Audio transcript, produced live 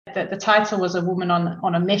that the title was A Woman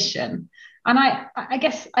on a Mission. And I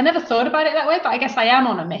guess I never thought about it that way, but I guess I am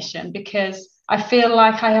on a mission because I feel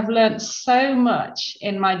like I have learned so much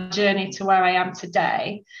in my journey to where I am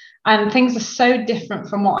today. And things are so different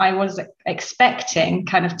from what I was expecting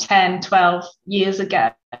kind of 10, 12 years ago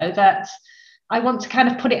that I want to kind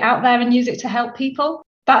of put it out there and use it to help people.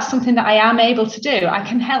 That's something that I am able to do. I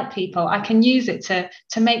can help people. I can use it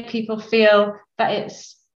to make people feel that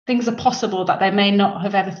things are possible that they may not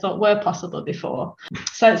have ever thought were possible before.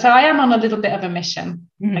 So I am on a little bit of a mission,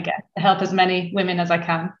 I guess, to help as many women as I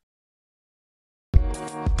can.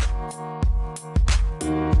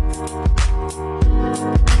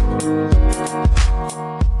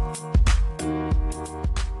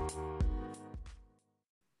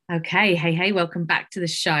 Okay, hey, welcome back to the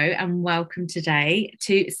show and welcome today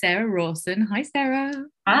to Sarah Rawson. Hi, Sarah.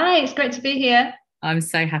 Hi, it's great to be here. I'm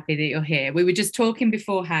so happy that you're here. We were just talking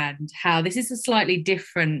beforehand how this is a slightly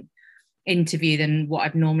different interview than what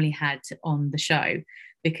I've normally had on the show,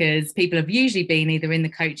 because people have usually been either in the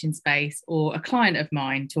coaching space or a client of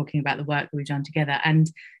mine talking about the work that we've done together,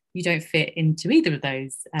 and you don't fit into either of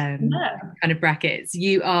those kind of brackets.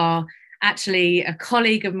 You are actually a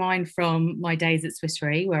colleague of mine from my days at Swiss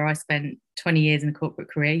Re, where I spent 20 years in a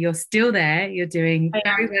corporate career. You're still there. You're doing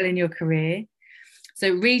very well in your career.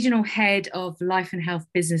 So Regional Head of Life and Health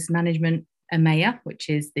Business Management, EMEA, which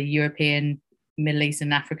is the European, Middle East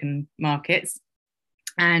and African markets,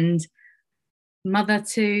 and mother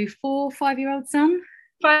to 5-year-old son.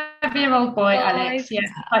 5-year-old boy, Alex. Yeah,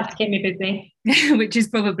 likes to keep me busy. Which is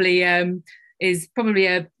probably a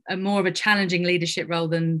more of a challenging leadership role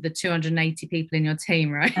than the 280 people in your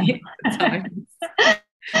team, right?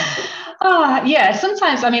 Yeah,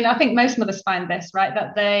 sometimes, I think most mothers find this, right,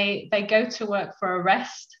 that they go to work for a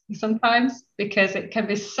rest sometimes, because it can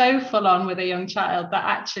be so full on with a young child that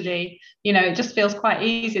actually, it just feels quite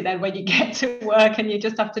easy then when you get to work and you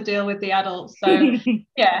just have to deal with the adults. So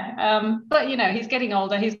but he's getting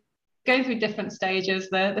older, he's going through different stages,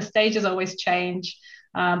 the stages always change.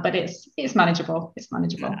 But it's manageable. It's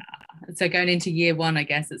manageable. So going into year 1, I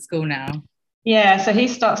guess, at school now. Yeah, so he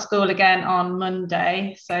starts school again on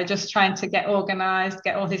Monday. So just trying to get organised,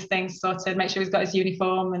 get all his things sorted, make sure he's got his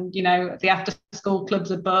uniform, and the after school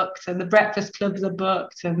clubs are booked and the breakfast clubs are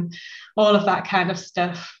booked and all of that kind of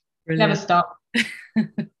stuff. Brilliant. Never stop.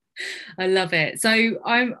 I love it. So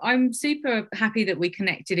I'm super happy that we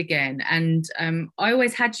connected again, and I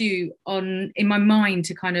always had you on in my mind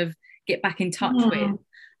to kind of get back in touch with.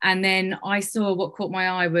 And then I saw, what caught my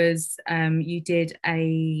eye was you did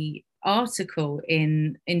a article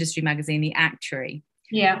in industry magazine, The Actuary.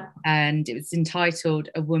 Yeah. And it was entitled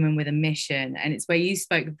A Woman with a Mission. And it's where you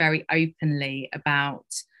spoke very openly about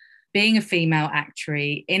being a female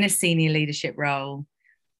actuary in a senior leadership role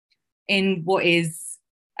in what is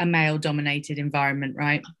a male dominated environment,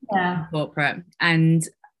 right? Yeah. Corporate. And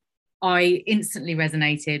I instantly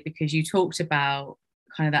resonated because you talked about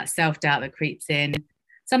kind of that self-doubt that creeps in,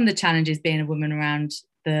 some of the challenges being a woman around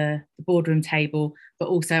the boardroom table, but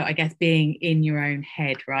also, I guess, being in your own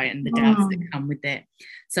head, right, and the doubts that come with it.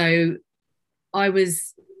 So it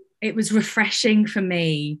was refreshing for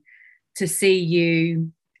me to see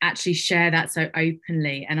you actually share that so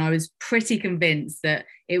openly, and I was pretty convinced that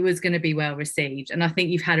it was going to be well received, and I think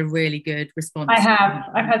you've had a really good response.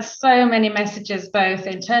 I've had so many messages, both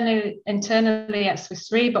internally at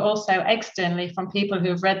Swiss Re, but also externally from people who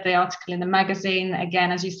have read the article in the magazine.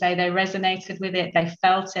 Again, as you say, they resonated with it, they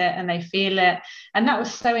felt it, and they feel it, and that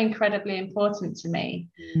was so incredibly important to me.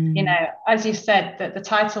 As you said, that the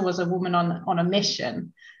title was A Woman on a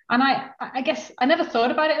Mission. And I guess I never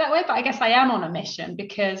thought about it that way, but I guess I am on a mission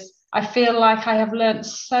because I feel like I have learned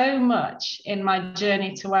so much in my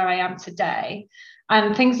journey to where I am today.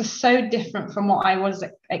 And things are so different from what I was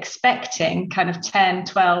expecting kind of 10,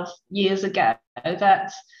 12 years ago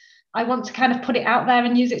that I want to kind of put it out there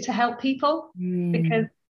and use it to help people because,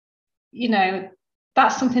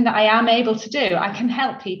 that's something that I am able to do. I can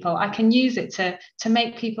help people. I can use it to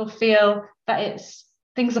make people feel that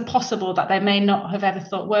things are possible that they may not have ever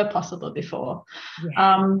thought were possible before.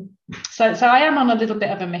 So I am on a little bit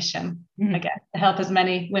of a mission, I guess, to help as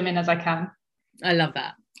many women as I can. I love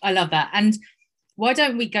that. And why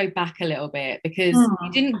don't we go back a little bit, because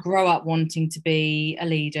you didn't grow up wanting to be a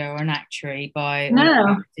leader or an actuary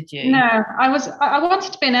did you? No, I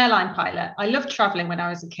wanted to be an airline pilot. I loved traveling when I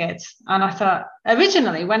was a kid, and I thought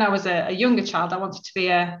originally when I was a younger child I wanted to be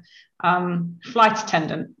a flight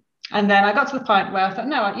attendant. And then I got to the point where I thought,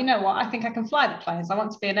 no, you know what? I think I can fly the planes. I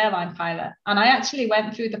want to be an airline pilot. And I actually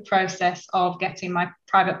went through the process of getting my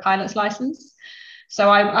private pilot's license. So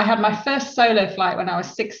I had my first solo flight when I was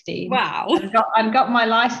 16. Wow. And got my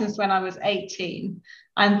license when I was 18.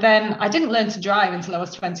 And then I didn't learn to drive until I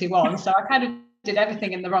was 21. So I kind of did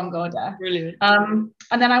everything in the wrong order. Brilliant. And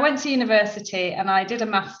then I went to university and I did a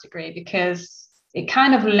maths degree because it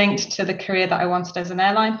kind of linked to the career that I wanted as an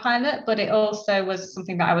airline pilot, but it also was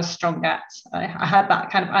something that I was strong at. I had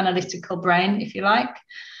that kind of analytical brain, if you like.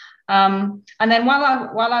 And then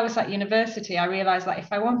while I was at university, I realized that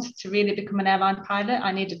if I wanted to really become an airline pilot,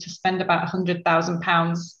 I needed to spend about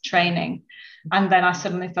 £100,000 training. And then I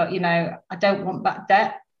suddenly thought, I don't want that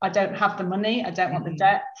debt. I don't have the money. I don't want the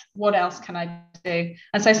debt. What else can I do?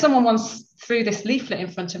 And so someone once threw this leaflet in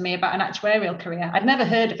front of me about an actuarial career. I'd never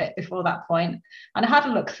heard of it before that point. And I had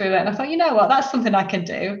a look through it and I thought, you know what, that's something I can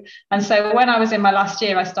do. And so when I was in my last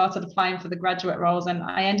year, I started applying for the graduate roles and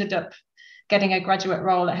I ended up getting a graduate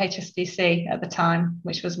role at HSBC at the time,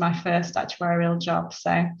 which was my first actuarial job.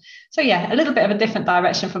 So yeah, a little bit of a different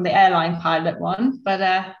direction from the airline pilot one, but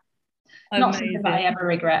not something that I ever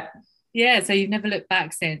regret. Yeah, so you've never looked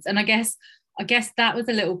back since. And I guess that was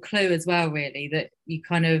a little clue as well, really, that you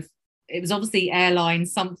kind of, it was obviously airline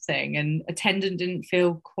something and attendant didn't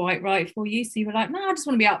feel quite right for you. So you were like, no, I just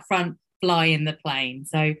want to be up front, fly in the plane.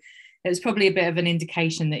 So it was probably a bit of an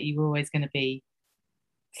indication that you were always going to be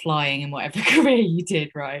flying in whatever career you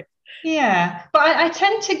did, right? Yeah, but I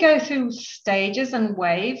tend to go through stages and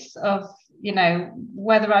waves of,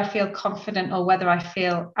 whether I feel confident or whether I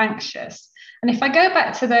feel anxious. And if I go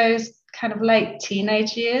back to those kind of late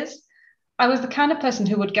teenage years, I was the kind of person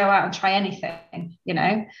who would go out and try anything.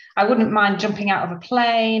 I wouldn't mind jumping out of a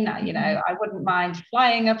plane, I wouldn't mind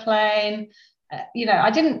flying a plane.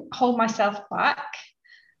 I didn't hold myself back.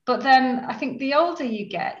 But then I think the older you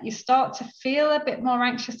get, you start to feel a bit more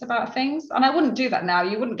anxious about things. And I wouldn't do that now.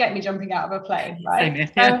 You wouldn't get me jumping out of a plane, right? Same,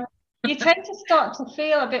 yeah. So you tend to start to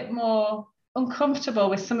feel a bit more uncomfortable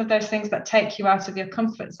with some of those things that take you out of your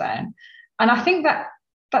comfort zone. And I think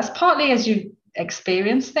that's partly as you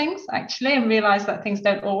experience things, actually, and realize that things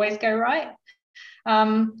don't always go right.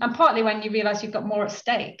 And partly when you realize you've got more at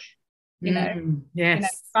stake,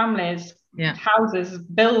 yes. Families, houses,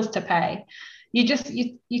 bills to pay.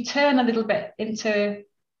 You turn a little bit into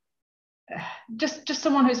just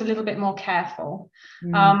someone who's a little bit more careful.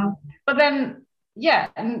 But then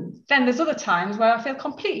and then there's other times where I feel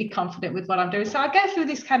completely confident with what I'm doing. So I go through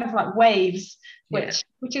these kind of like waves, which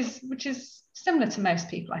is similar to most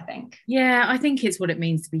people, I think. Yeah, I think it's what it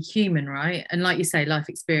means to be human, right? And like you say, life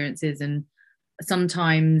experiences, and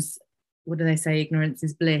sometimes, what do they say, ignorance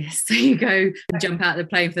is bliss. So you go and jump out of the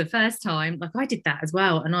plane for the first time. Like I did that as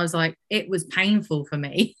well, and I was like, it was painful for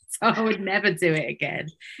me, so I would never do it again.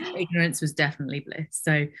 Ignorance was definitely bliss.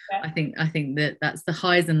 So I think that's the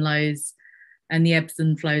highs and lows and the ebbs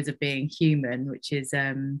and flows of being human, which is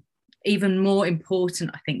even more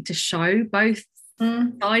important, I think, to show both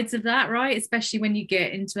sides of that, right? Especially when you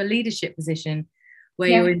get into a leadership position where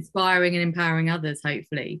you're inspiring and empowering others,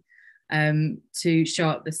 hopefully, to show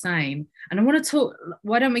up the same. And I want to talk,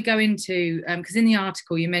 why don't we go into, because in the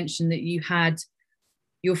article you mentioned that you had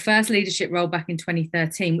your first leadership role back in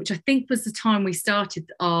 2013, which I think was the time we started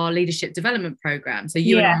our leadership development program. So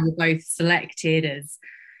you and I were both selected as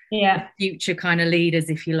future kind of leaders,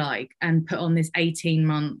 if you like, and put on this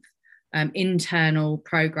 18-month internal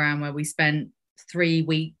program where we spent 3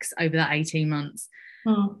 weeks over that 18 months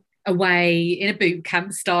away in a boot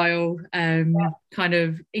camp style kind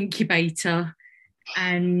of incubator.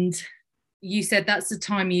 And you said that's the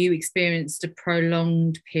time you experienced a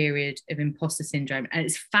prolonged period of imposter syndrome. And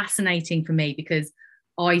it's fascinating for me because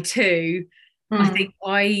I too, I think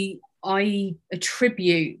I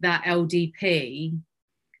attribute that LDP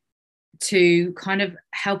to kind of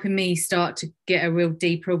helping me start to get a real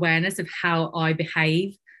deeper awareness of how I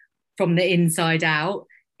behave from the inside out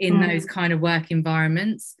in those kind of work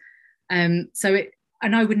environments. And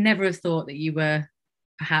I would never have thought that you were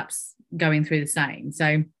perhaps going through the same. So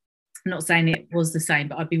I'm not saying it was the same,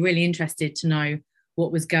 but I'd be really interested to know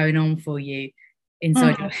what was going on for you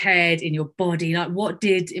inside your head, in your body. Like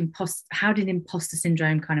how did imposter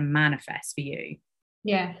syndrome kind of manifest for you?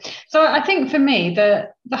 Yeah. So I think for me, the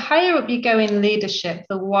higher up you go in leadership,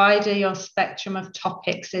 the wider your spectrum of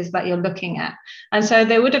topics is that you're looking at. And so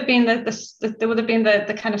there would have been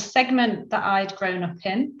the kind of segment that I'd grown up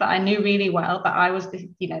in, that I knew really well, that I was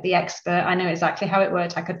the expert. I knew exactly how it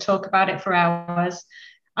worked. I could talk about it for hours.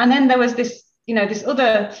 And then there was this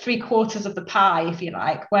other 3/4 of the pie, if you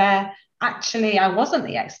like, where actually I wasn't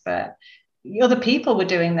the expert. Other people were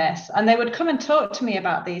doing this, and they would come and talk to me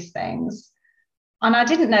about these things. And I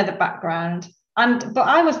didn't know the background. But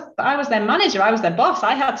I was their manager. I was their boss.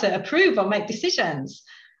 I had to approve or make decisions.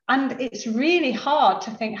 And it's really hard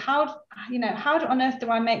to think, how on earth do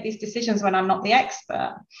I make these decisions when I'm not the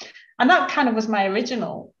expert? And that kind of was my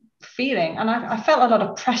original feeling. And I felt a lot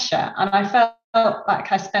of pressure, and I felt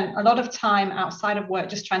like I spent a lot of time outside of work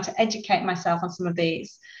just trying to educate myself on some of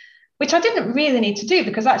these, which I didn't really need to do,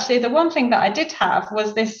 because actually the one thing that I did have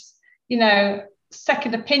was this,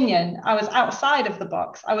 second opinion. I was outside of the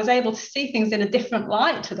box. I was able to see things in a different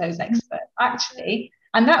light to those experts, actually.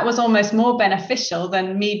 And that was almost more beneficial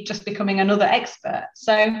than me just becoming another expert.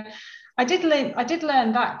 So I did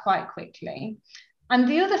learn that quite quickly. And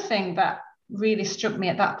the other thing that really struck me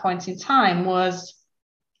at that point in time was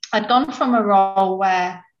I'd gone from a role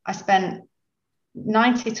where I spent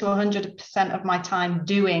 90 to 100% of my time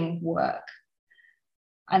doing work.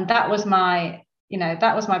 And that was my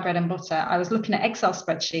bread and butter. I was looking at Excel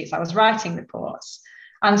spreadsheets, I was writing reports.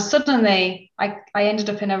 And suddenly I ended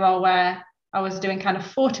up in a role where I was doing kind of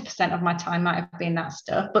 40% of my time might have been that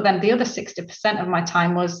stuff. But then the other 60% of my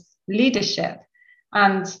time was leadership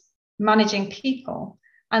and managing people.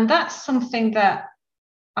 And that's something that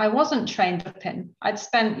I wasn't trained up in. I'd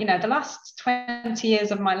spent, the last 20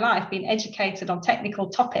 years of my life being educated on technical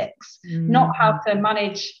topics, not how to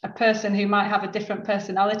manage a person who might have a different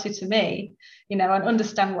personality to me, and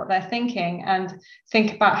understand what they're thinking and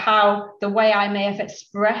think about how the way I may have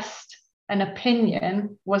expressed an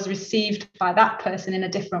opinion was received by that person in a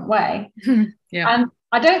different way. Yeah. And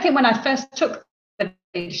I don't think when I first took the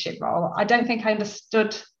leadership role, I don't think I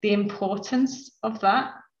understood the importance of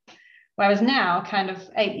that. Whereas now, kind of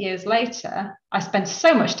 8 years later, I spend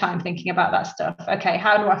so much time thinking about that stuff. Okay,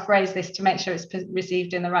 how do I phrase this to make sure it's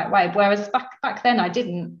received in the right way? Whereas back then I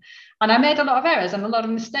didn't. And I made a lot of errors and a lot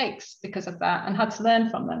of mistakes because of that, and had to learn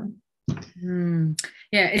from them.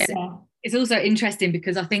 Yeah, it's also interesting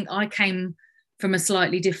because I think I came from a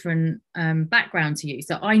slightly different background to you.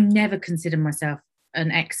 So I never considered myself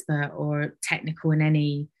an expert or technical in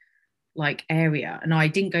any area, and I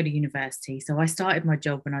didn't go to university, so I started my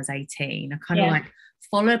job when I was 18. I kind of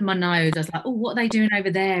followed my nose. I was like, oh, what are they doing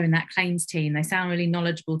over there in that claims team? They sound really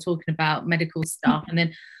knowledgeable talking about medical stuff. And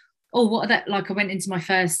then, oh, what are that I went into my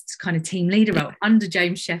first kind of team leader role under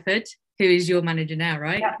James Shepherd, who is your manager now,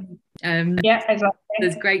 right? Exactly.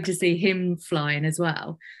 It's great to see him flying as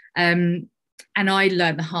well. And I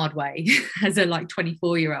learned the hard way as a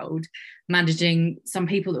 24-year-old, managing some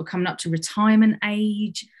people that were coming up to retirement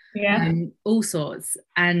age, all sorts.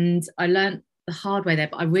 And I learned the hard way there,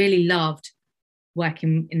 but I really loved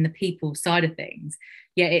working in the people side of things.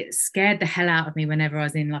 Yet it scared the hell out of me whenever I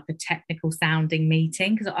was in a technical sounding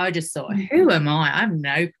meeting, because I just thought, who am I? I have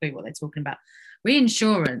no clue what they're talking about.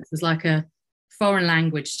 Reinsurance was like a foreign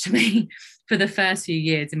language to me for the first few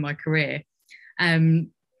years in my career.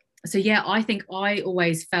 So I think I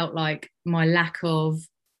always felt like my lack of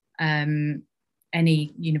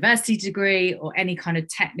any university degree or any kind of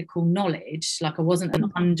technical knowledge, I wasn't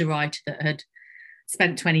an underwriter that had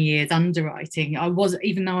spent 20 years underwriting. I was,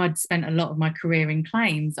 even though I'd spent a lot of my career in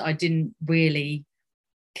claims, I didn't really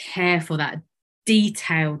care for that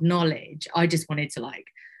detailed knowledge. I just wanted to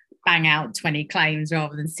bang out 20 claims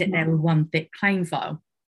rather than sit there with one thick claim file.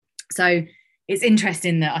 So it's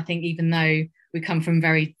interesting that I think even though we come from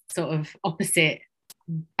very sort of opposite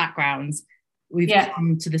backgrounds, we've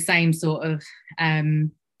come to the same sort of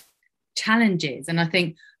challenges. And I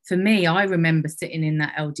think for me, I remember sitting in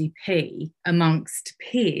that LDP amongst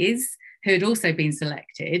peers who had also been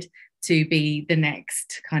selected to be the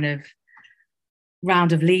next kind of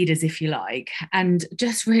round of leaders, if you like, and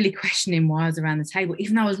just really questioning why I was around the table,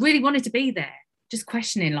 even though I was really wanted to be there, just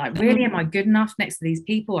questioning really, am I good enough next to these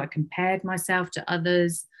people? I compared myself to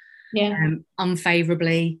others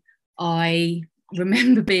unfavorably. I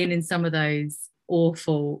remember being in some of those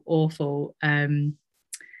awful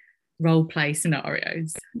role play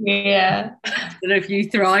scenarios. I don't know if you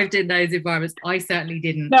thrived in those environments. I certainly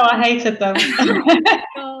didn't. No, I hated them.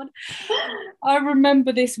 God. I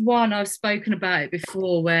remember this one, I've spoken about it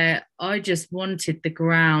before, where I just wanted the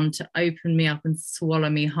ground to open me up and swallow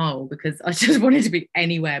me whole, because I just wanted to be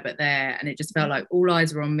anywhere but there, and it just felt like all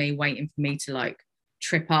eyes were on me, waiting for me to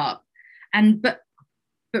trip up. And but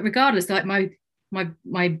regardless,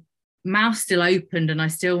 my mouth still opened and I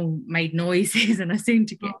still made noises and I seemed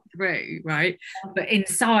to get through, right? But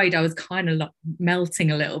inside I was kind of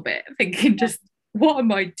melting a little bit, thinking, just what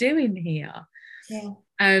am I doing here?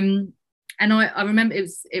 And I remember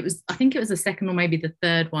it was I think it was the second or maybe the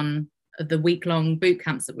third one of the week-long boot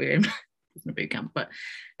camps that we were in. It wasn't a boot camp, but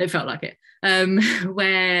it felt like it,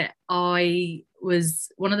 where I was,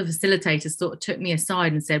 one of the facilitators sort of took me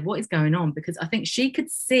aside and said, what is going on? Because I think she could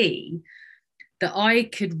see that I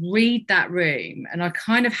could read that room, and I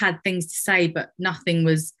kind of had things to say, but nothing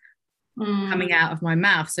was coming out of my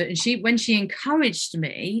mouth. So, and when she encouraged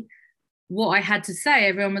me, what I had to say,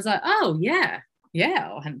 everyone was like, oh yeah,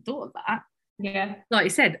 I hadn't thought of that. Yeah. Like you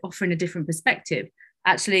said, offering a different perspective,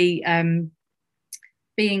 actually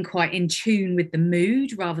being quite in tune with the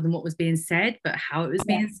mood rather than what was being said, but how it was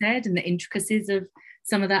being said, and the intricacies of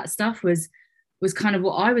some of that stuff was kind of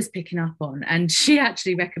what I was picking up on. And she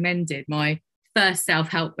actually recommended my first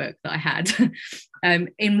self-help book that I had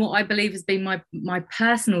in what I believe has been my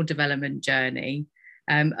personal development journey,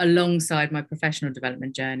 alongside my professional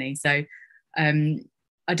development journey. So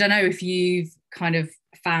I don't know if you've kind of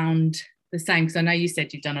found the same, because I know you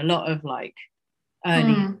said you've done a lot of like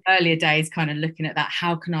earlier days kind of looking at that.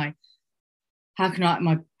 How can I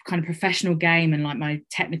my kind of professional game and like my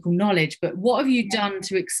technical knowledge, but what have you done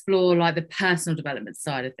to explore like the personal development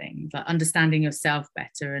side of things, like understanding yourself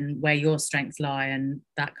better and where your strengths lie and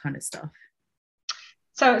that kind of stuff?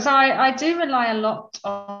 So I do rely a lot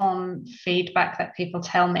on feedback that people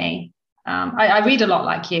tell me. I read a lot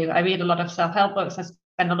like you. I read a lot of self-help books. I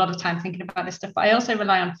spend a lot of time thinking about this stuff, but I also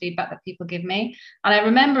rely on feedback that people give me. And I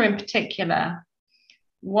remember in particular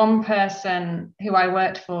one person who I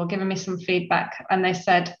worked for giving me some feedback, and they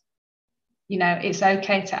said, you know, it's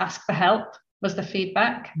okay to ask for help, was the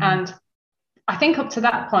feedback. And I think up to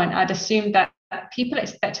that point, I'd assumed that people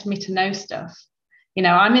expected me to know stuff. You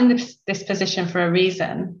know, I'm in this position for a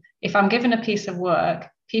reason. If I'm given a piece of work,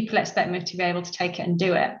 people expect me to be able to take it and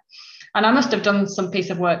do it. And I must have done some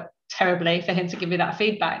piece of work terribly for him to give me that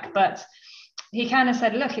feedback. But he kind of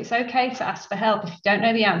said, look, it's okay to ask for help. If you don't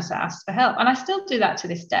know the answer, ask for help. And I still do that to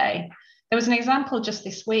this day. There was an example just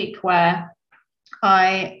this week where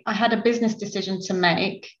I had a business decision to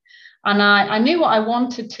make, and I knew what I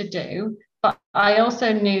wanted to do, but I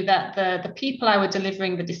also knew that the people I were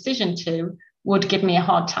delivering the decision to would give me a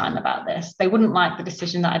hard time about this. They wouldn't like the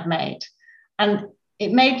decision that I'd made. And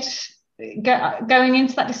it made, going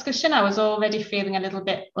into that discussion, I was already feeling a little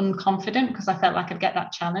bit unconfident because I felt like I'd get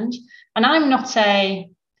that challenge. And I'm not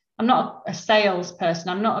a sales person.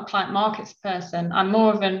 I'm not a client markets person. I'm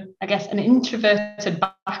more of an introverted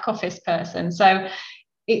back office person. So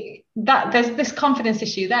there's this confidence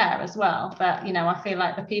issue there as well, that, you know, I feel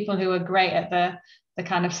like the people who are great at the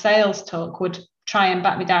kind of sales talk would try and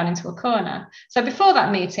back me down into a corner. So before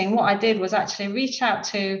that meeting, what I did was actually reach out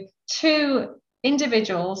to two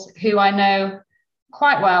individuals who I know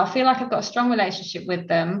quite well, feel like I've got a strong relationship with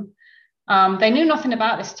them. They knew nothing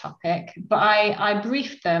about this topic, but I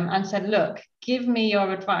briefed them and said, look, give me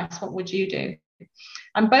your advice. What would you do?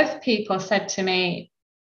 And both people said to me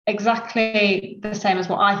exactly the same as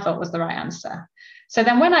what I thought was the right answer. So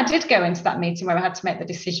then when I did go into that meeting where I had to make the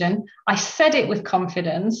decision, I said it with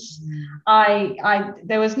confidence.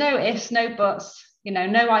 There was no ifs, no buts, you know,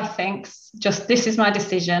 no I thinks, just this is my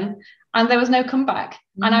decision. And there was no comeback.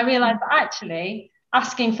 And I realized that actually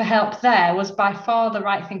asking for help there was by far the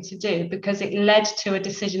right thing to do, because it led to a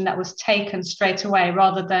decision that was taken straight away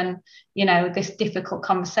rather than, you know, this difficult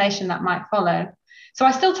conversation that might follow. So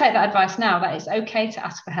I still take that advice now, that it's okay to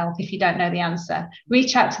ask for help if you don't know the answer.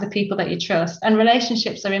 Reach out to the people that you trust. And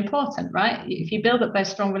relationships are important, right? If you build up those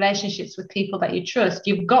strong relationships with people that you trust,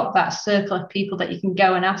 you've got that circle of people that you can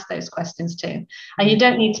go and ask those questions to. And you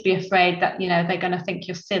don't need to be afraid that, you know, they're going to think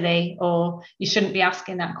you're silly or you shouldn't be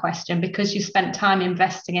asking that question, because you spent time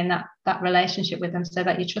investing in that relationship with them so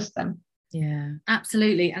that you trust them. Yeah,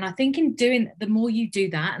 absolutely. And I think in doing, the more you do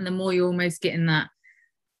that and the more you're almost getting that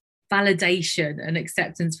validation and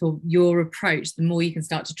acceptance for your approach, the more you can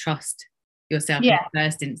start to trust yourself in the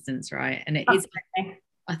first instance, right? And it is,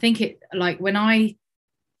 I think it, like when I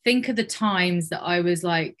think of the times that I was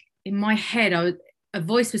like in my head, a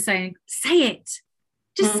voice was saying, say it,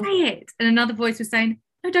 just say it, and another voice was saying,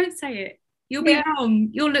 no, don't say it, you'll be wrong,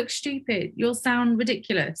 you'll look stupid, you'll sound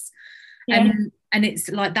ridiculous. And it's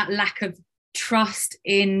like that lack of trust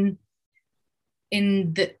in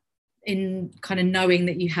kind of knowing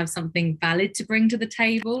that you have something valid to bring to the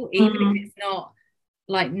table, even if it's not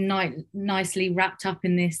like nicely wrapped up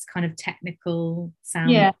in this kind of technical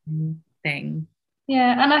sound thing.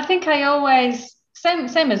 Yeah, and I think I always,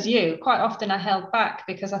 same as you, quite often I held back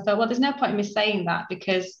because I thought, well, there's no point in me saying that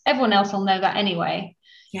because everyone else will know that anyway.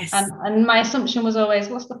 Yes. And my assumption was always,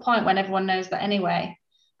 what's the point when everyone knows that anyway?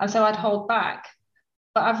 And so I'd hold back.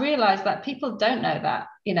 But I've realized that people don't know that.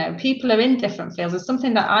 You know, people are in different fields. It's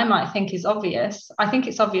something that I might think is obvious. I think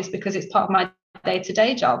it's obvious because it's part of my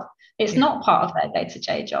day-to-day job. It's not part of their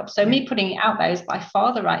day-to-day job. So me putting it out there is by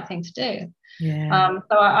far the right thing to do. Yeah.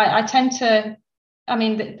 So I tend to I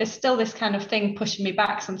mean, there's still this kind of thing pushing me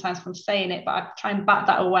back sometimes from saying it, but I try and back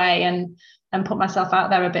that away and put myself out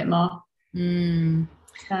there a bit more.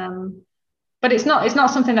 But it's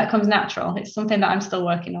not something that comes natural. It's something that I'm still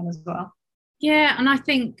working on as well. Yeah, and I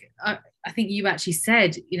think you actually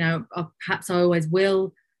said, you know, perhaps I always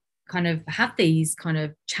will kind of have these kind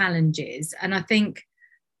of challenges. And I think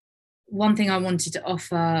one thing I wanted to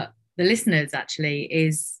offer the listeners actually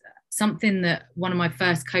is something that one of my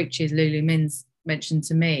first coaches, Lulu Mins, mentioned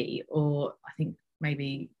to me, or I think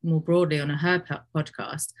maybe more broadly on her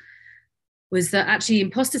podcast, was that actually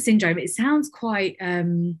imposter syndrome, it sounds quite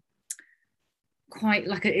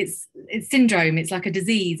like it's syndrome, it's like a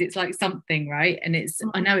disease, it's like something, right? And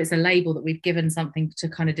I know it's a label that we've given something to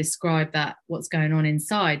kind of describe that, what's going on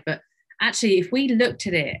inside, but actually if we looked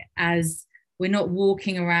at it as we're not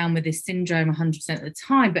walking around with this syndrome 100% of the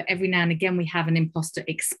time, but every now and again we have an imposter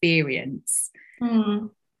experience,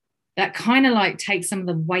 that kind of like takes some of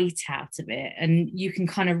the weight out of it, and you can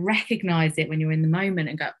kind of recognize it when you're in the moment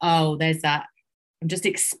and go, oh, there's that, I'm just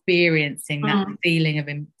experiencing that feeling of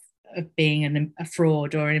being a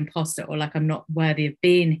fraud or an imposter, or like I'm not worthy of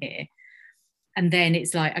being here. And then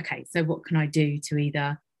it's like, okay, so what can I do to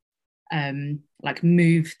either like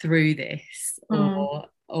move through this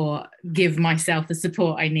or give myself the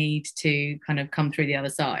support I need to kind of come through the other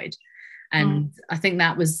side. And I think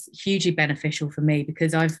that was hugely beneficial for me,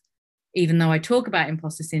 because even though I talk about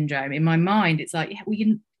imposter syndrome, in my mind it's like, yeah, well,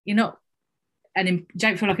 you're not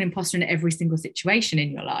don't feel like an imposter in every single situation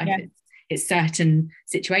in your life. It's certain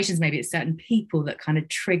situations, maybe it's certain people that kind of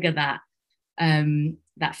trigger that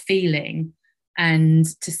feeling, and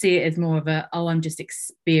to see it as more of I'm just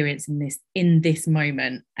experiencing this in this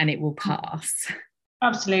moment and it will pass.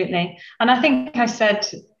 Absolutely. And I think I said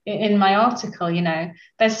in my article, you know,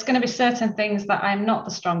 there's going to be certain things that I'm not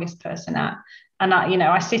the strongest person at. And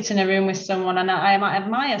I sit in a room with someone and I might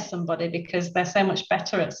admire somebody because they're so much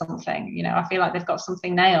better at something. You know, I feel like they've got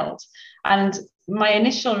something nailed. And my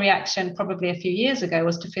initial reaction probably a few years ago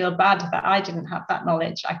was to feel bad that I didn't have that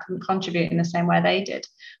knowledge. I couldn't contribute in the same way they did.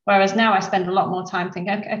 Whereas now I spend a lot more time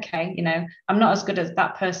thinking, okay, you know, I'm not as good as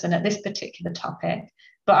that person at this particular topic,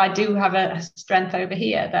 but I do have a strength over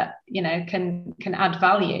here that, you know, can add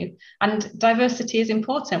value. And diversity is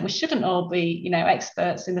important. We shouldn't all be, you know,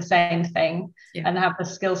 experts in the same thing and have the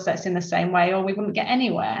skill sets in the same way, or we wouldn't get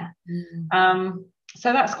anywhere.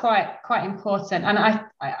 So that's quite important. And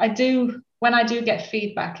I do, when I do get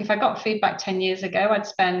feedback, if I got feedback 10 years ago, I'd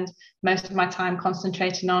spend most of my time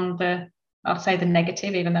concentrating on I'll say the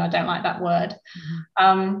negative, even though I don't like that word.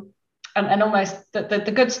 And almost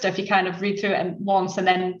the good stuff, you kind of read through it once and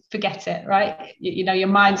then forget it, right? You know, your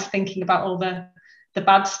mind's thinking about all the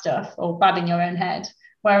bad stuff, or bad in your own head.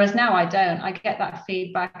 Whereas now I don't. I get that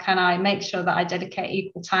feedback and I make sure that I dedicate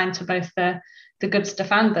equal time to both the good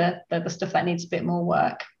stuff and the stuff that needs a bit more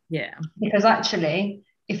work. Yeah. Because actually,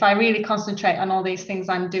 if I really concentrate on all these things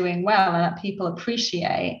I'm doing well and that people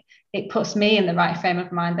appreciate, it puts me in the right frame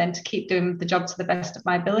of mind then to keep doing the job to the best of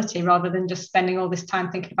my ability, rather than just spending all this time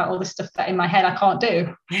thinking about all the stuff that in my head I can't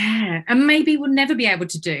do. Yeah, and maybe we'll never be able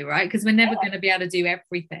to do, right? Because we're never going to be able to do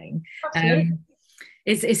everything.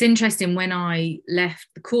 It's interesting, when I left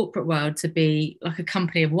the corporate world to be like a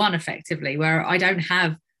company of one, effectively, where I don't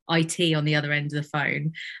have IT on the other end of the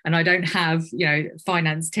phone and I don't have, you know,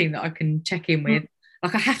 finance team that I can check in with.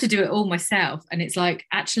 Like I have to do it all myself. And it's like,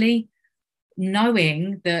 actually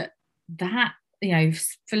knowing that, you know,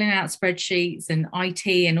 filling out spreadsheets and IT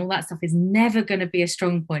and all that stuff is never going to be a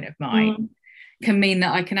strong point of mine, can mean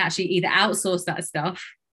that I can actually either outsource that stuff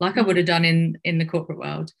like I would have done in the corporate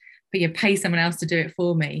world, but you pay someone else to do it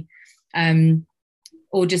for me,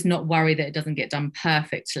 or just not worry that it doesn't get done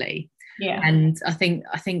perfectly. And I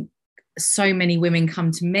think so many women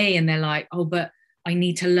come to me and they're like, oh, but I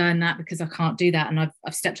need to learn that because I can't do that, and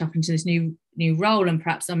I've stepped up into this new role, and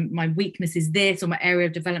perhaps my weakness is this, or my area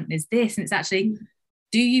of development is this. And it's actually,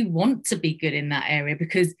 do you want to be good in that area?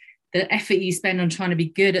 Because the effort you spend on trying to be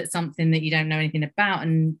good at something that you don't know anything about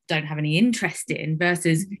and don't have any interest in,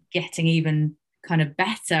 versus getting even kind of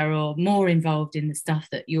better or more involved in the stuff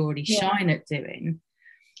that you already shine at doing,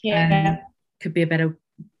 could be a better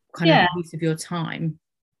kind of use of your time.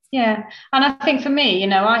 Yeah. And I think for me, you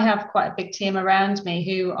know, I have quite a big team around me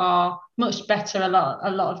who are much better a lot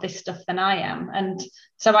of this stuff than I am. And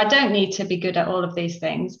so I don't need to be good at all of these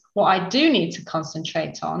things. What I do need to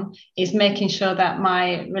concentrate on is making sure that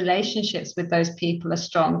my relationships with those people are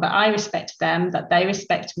strong, that I respect them, that they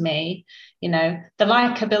respect me. You know, the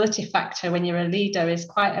likability factor when you're a leader is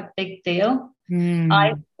quite a big deal.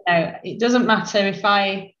 It doesn't matter if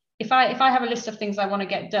if I have a list of things I want to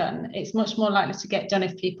get done, it's much more likely to get done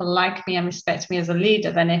if people like me and respect me as a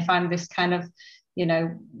leader than if I'm this kind of, you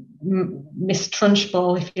know, Miss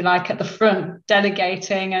Trunchbull, if you like, at the front,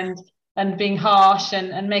 delegating and being harsh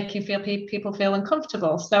and making people feel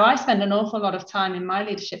uncomfortable. So I spend an awful lot of time in my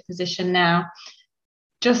leadership position now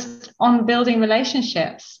just on building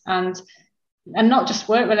relationships, and not just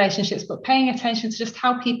work relationships, but paying attention to just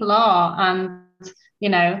how people are, and, you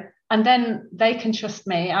know, and then they can trust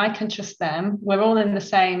me, I can trust them. We're all in the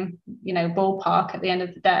same, you know, ballpark at the end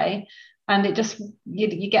of the day, and it just,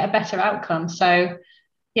 you get a better outcome. So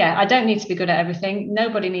yeah, I don't need to be good at everything.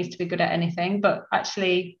 Nobody needs to be good at anything, but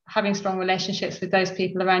actually having strong relationships with those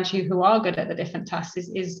people around you who are good at the different tasks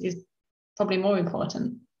is probably more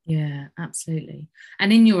important. Yeah, absolutely.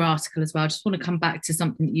 And in your article as well, I just want to come back to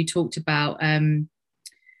something that you talked about.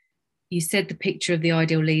 You said the picture of the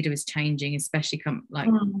ideal leader is changing, especially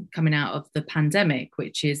coming out of the pandemic,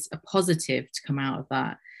 which is a positive to come out of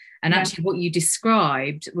that. And actually what you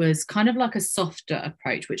described was kind of like a softer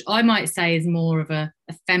approach, which I might say is more of a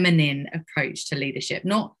feminine approach to leadership,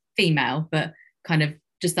 not female, but kind of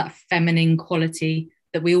just that feminine quality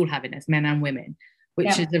that we all have in us, men and women,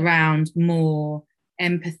 which is around more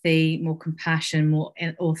empathy, more compassion, more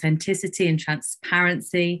authenticity and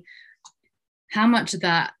transparency. How much of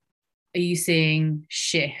that are you seeing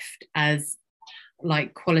shift as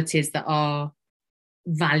like qualities that are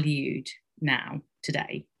valued now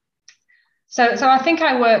today? So I think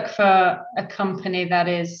I work for a company that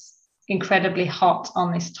is incredibly hot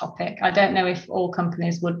on this topic. I don't know if all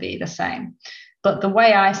companies would be the same, but the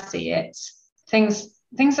way I see it, things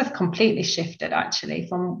have completely shifted actually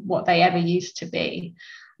from what they ever used to be.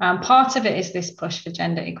 Part of it is this push for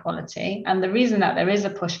gender equality. And the reason that there is a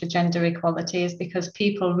push for gender equality is because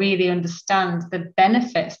people really understand the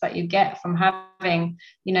benefits that you get from having,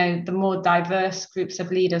 you know, the more diverse groups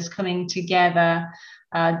of leaders coming together,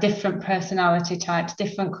 different personality types,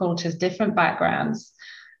 different cultures, different backgrounds.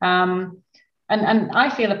 And I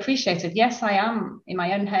feel appreciated. Yes, I am, in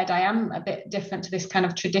my own head, I am a bit different to this kind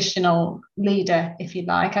of traditional leader, if you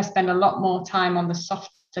like. I spend a lot more time on the softer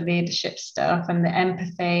leadership stuff and the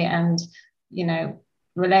empathy and, you know,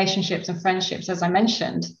 relationships and friendships, as I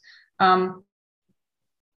mentioned.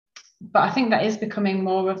 But I think that is becoming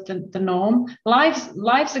more of the norm.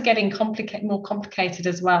 Lives are getting more complicated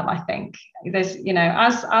as well, I think. There's, you know,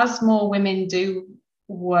 as more women do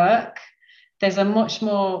work, there's a much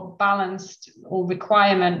more balanced or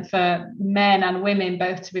requirement for men and women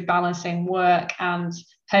both to be balancing work and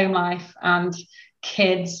home life and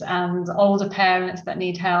kids and older parents that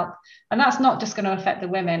need help. And that's not just going to affect the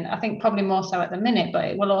women, I think probably more so at the minute, but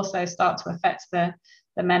it will also start to affect the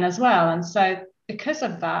men as well. And so because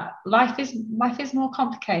of that, life is more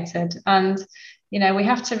complicated. And, you know, we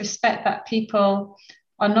have to respect that people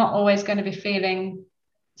are not always going to be feeling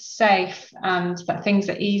safe and that things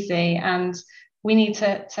are easy, and we need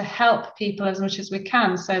to help people as much as we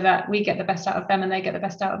can so that we get the best out of them and they get the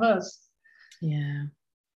best out of us. Yeah.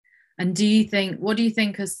 And what do you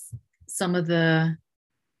think are some of the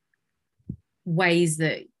ways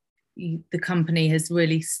that the company has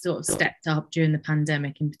really sort of stepped up during the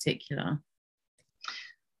pandemic in particular?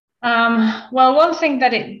 Well, one thing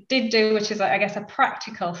that it did do, which is, I guess, a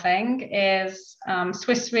practical thing, is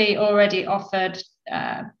Swiss Re already offered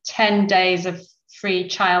 10 days of free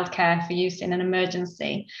childcare for use in an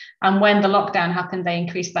emergency. And when the lockdown happened, they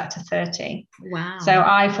increased that to 30. Wow. So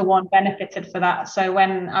I, for one, benefited for that. So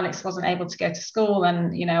when Alex wasn't able to go to school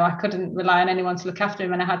and, you know, I couldn't rely on anyone to look after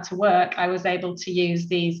him and I had to work, I was able to use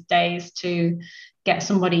these days to get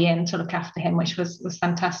somebody in to look after him, which was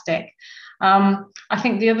fantastic. I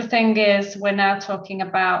think the other thing is we're now talking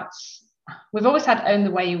about, we've always had Own the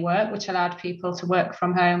Way You Work, which allowed people to work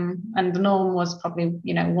from home. And the norm was probably,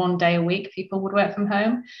 you know, 1 day a week people would work from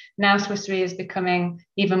home. Now Swiss Re is becoming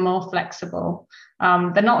even more flexible.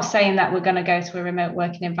 They're not saying that we're going to go to a remote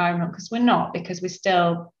working environment, because we're not, because we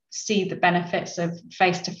still see the benefits of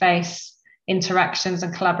face-to-face interactions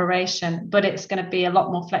and collaboration, but it's going to be a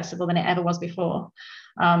lot more flexible than it ever was before.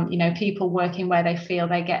 You know, people working where they feel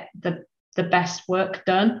they get the best work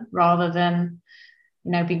done, rather than,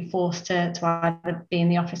 you know, being forced to either be in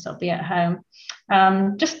the office or be at home.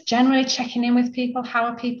 Just generally checking in with people. How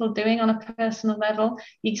are people doing on a personal level?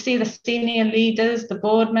 You see the senior leaders, the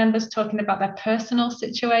board members talking about their personal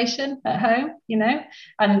situation at home, you know,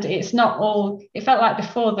 and it's not all, it felt like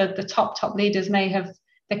before the top leaders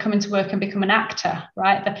they come into work and become an actor,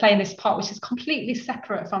 right? They're playing this part which is completely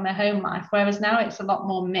separate from their home life, whereas now it's a lot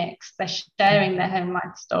more mixed. They're sharing their home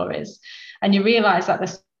life stories, and you realize that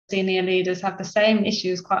the senior leaders have the same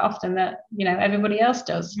issues quite often that, you know, everybody else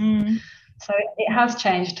does. So it has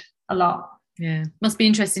changed a lot. Yeah, must be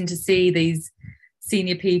interesting to see these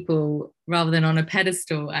senior people rather than on a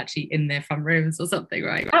pedestal, actually in their front rooms or something,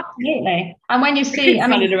 right? Absolutely. And when you see, I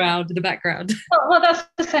mean, around in the background. Well, that's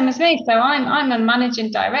the same as me. So I'm a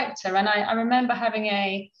managing director, and I remember having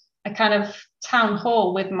a kind of town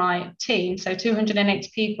hall with my team, so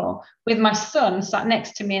 280 people, with my son sat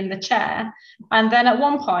next to me in the chair. And then at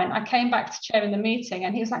one point, I came back to chair in the meeting,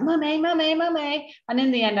 and he was like, "Mummy, mummy, mummy." And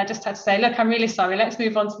in the end, I just had to say, "Look, I'm really sorry. Let's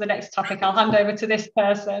move on to the next topic. I'll hand over to this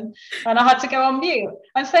person." And I had to go on mute.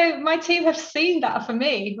 And so my team have seen that for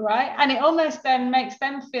me, right? And it almost then makes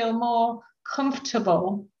them feel more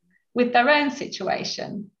comfortable with their own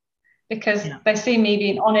situation, because they see me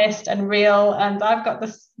being honest and real, and I've got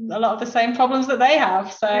a lot of the same problems that they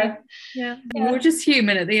have. So we're just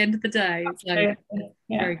human at the end of the day. So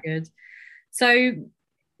very good. So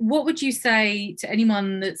what would you say to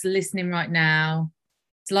anyone that's listening right now,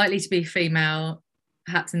 it's likely to be female,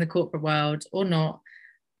 perhaps in the corporate world or not,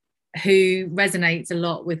 who resonates a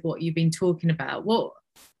lot with what you've been talking about?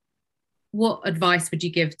 What advice would you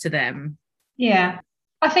give to them? Yeah,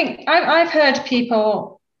 I think I've heard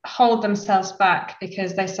people hold themselves back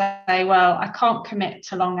because they say, well, I can't commit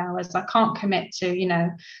to long hours. I can't commit to,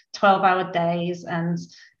 12-hour days and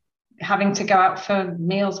having to go out for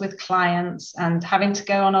meals with clients and having to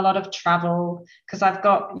go on a lot of travel because I've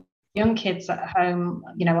got young kids at home,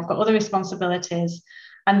 I've got other responsibilities.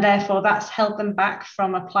 And therefore that's held them back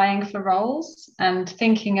from applying for roles and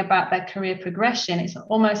thinking about their career progression. It's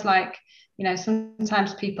almost like,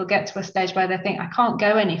 sometimes people get to a stage where they think, I can't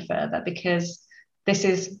go any further because this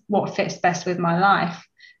is what fits best with my life.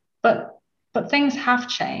 But things have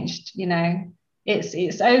changed.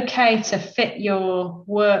 It's okay to fit your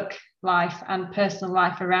work life and personal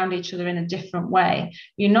life around each other in a different way.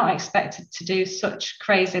 You're not expected to do such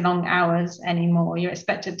crazy long hours anymore. You're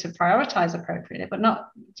expected to prioritize appropriately, but not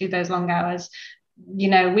do those long hours.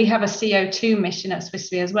 We have a CO2 mission at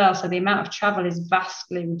Swiss Re as well, so the amount of travel is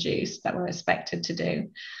vastly reduced that we're expected to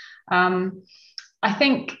do. I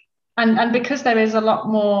think, and because there is a lot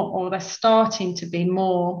more, or there's starting to be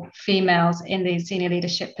more females in these senior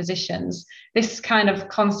leadership positions, this kind of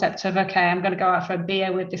concept of, okay, I'm going to go out for a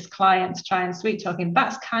beer with this client to try and sweet talking,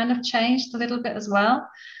 that's kind of changed a little bit as well.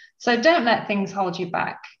 So don't let things hold you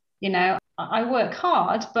back. I work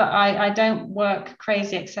hard, but I don't work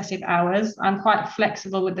crazy excessive hours. I'm quite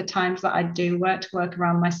flexible with the times that I do work to work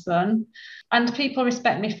around my son. And people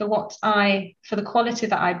respect me for for the quality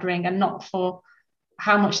that I bring and not for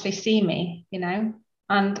how much they see me, and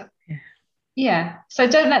so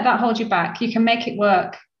don't let that hold you back. You can make it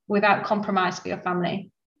work without compromise for your family.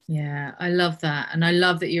 Yeah, I love that. And I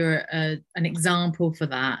love that you're an example for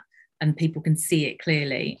that and people can see it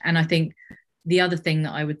clearly. And I think the other thing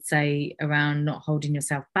that I would say around not holding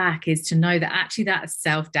yourself back is to know that actually that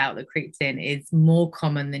self-doubt that creeps in is more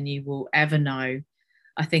common than you will ever know.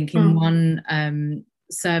 I think in one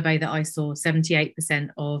survey that I saw, 78%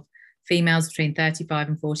 of females between 35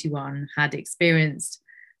 and 41 had experienced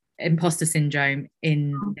imposter syndrome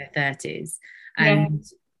in their 30s. And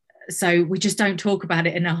so we just don't talk about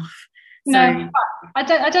it enough. No, I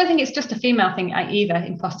don't think it's just a female thing either,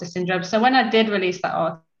 imposter syndrome. So when I did release that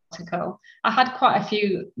article, I had quite a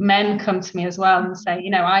few men come to me as well and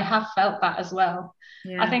say, I have felt that as well.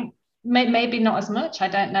 I think maybe not as much, I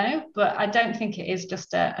don't know, but I don't think it is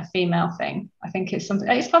just a female thing. I think it's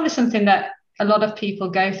probably something that a lot of people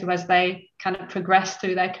go through as they kind of progress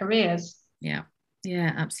through their careers. Yeah,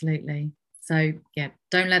 absolutely. So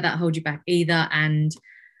don't let that hold you back either, and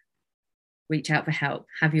reach out for help.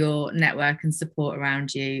 Have your network and support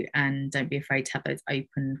around you, and don't be afraid to have those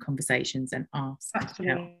open conversations and ask.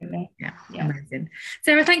 Absolutely. Yeah. Amazing.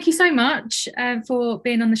 Sarah, thank you so much for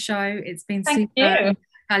being on the show. It's been super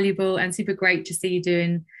valuable and super great to see you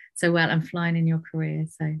doing so well and flying in your career.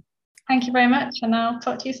 So thank you very much, and I'll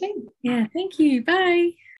talk to you soon. Yeah, thank you.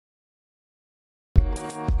 Bye.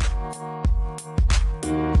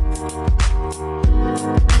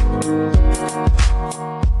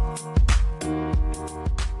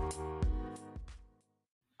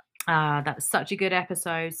 That was such a good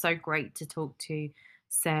episode. So great to talk to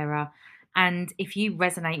Sarah. And if you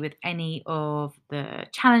resonate with any of the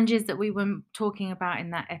challenges that we were talking about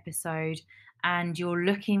in that episode, and you're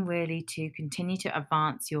looking really to continue to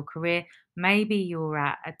advance your career, maybe you're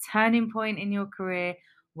at a turning point in your career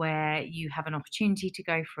where you have an opportunity to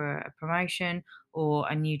go for a promotion or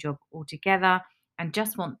a new job altogether and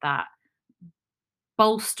just want that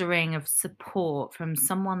bolstering of support from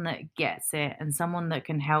someone that gets it and someone that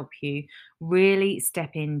can help you really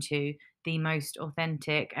step into the most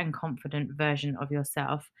authentic and confident version of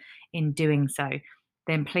yourself in doing so,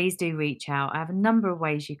 then please do reach out. I have a number of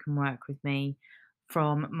ways you can work with me,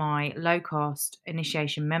 from my low-cost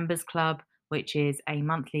initiation members club, which is a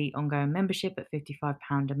monthly ongoing membership at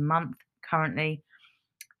 £55 a month currently,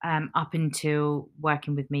 up until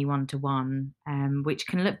working with me one-to-one, which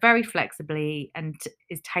can look very flexibly and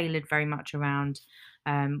is tailored very much around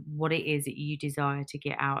what it is that you desire to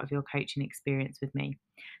get out of your coaching experience with me.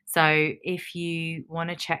 So if you want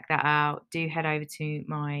to check that out, do head over to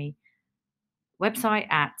my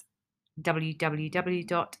website at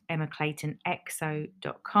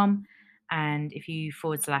www.emmaclaytonexo.com, and if you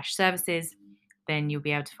 /services, then you'll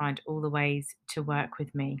be able to find all the ways to work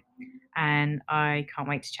with me. And I can't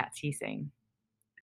wait to chat to you soon.